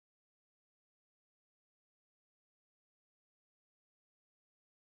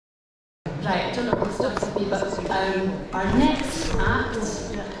Right, I don't know who starts to be, but our next act is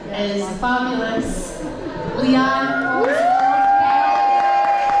fabulous Leanne.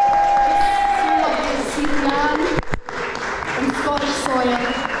 See Leanne from Scottish soil.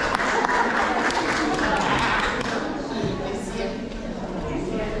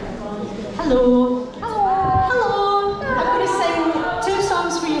 Hello. Hello. I'm going to sing 2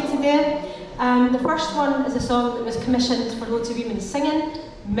 songs for you today. The first one is a song that was commissioned for Loadsaweeminsingin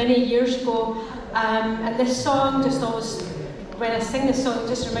many years ago, and this song just always, when I sing this song, it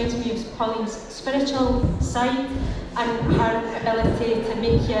just reminds me of Pauline's spiritual side and her ability to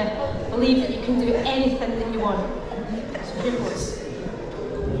make you believe that you can do anything that you want. So here goes.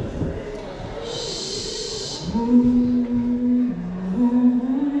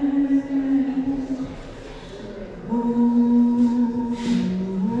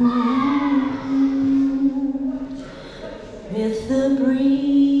 With the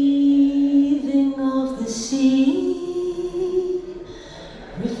breathing of the sea,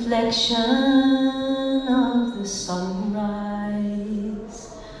 reflection of the sunrise,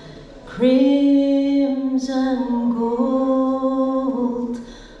 crimson gold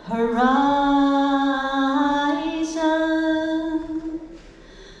horizon,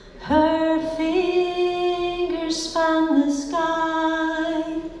 her fingers span the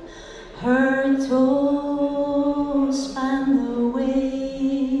sky, her toes span the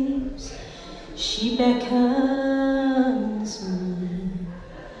waves. She beckons me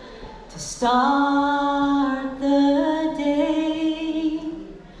to start the day.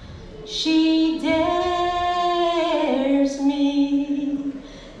 She dares me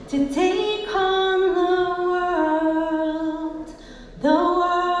to take on the world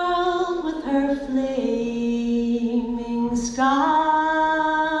with her flaming sky,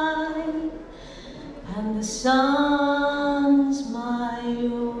 and the sun's my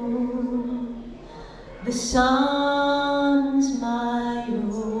own, the sun's my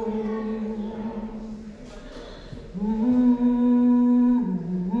own.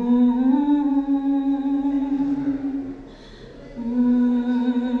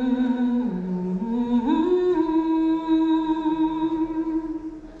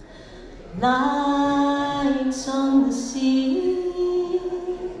 Lights on the sea,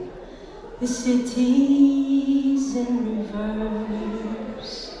 the city's in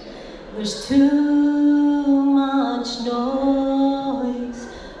reverse. There's too much noise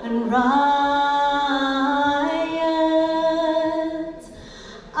and riot.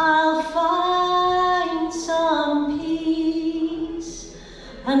 I'll find some peace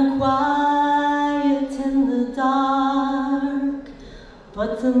and quiet in the dark,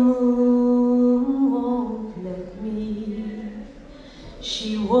 but the moon won't let me.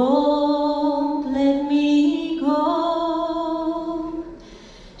 She won't let me go.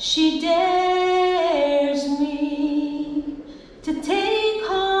 She dares me to take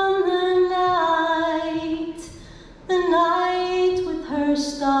on the night with her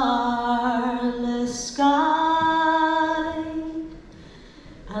stars.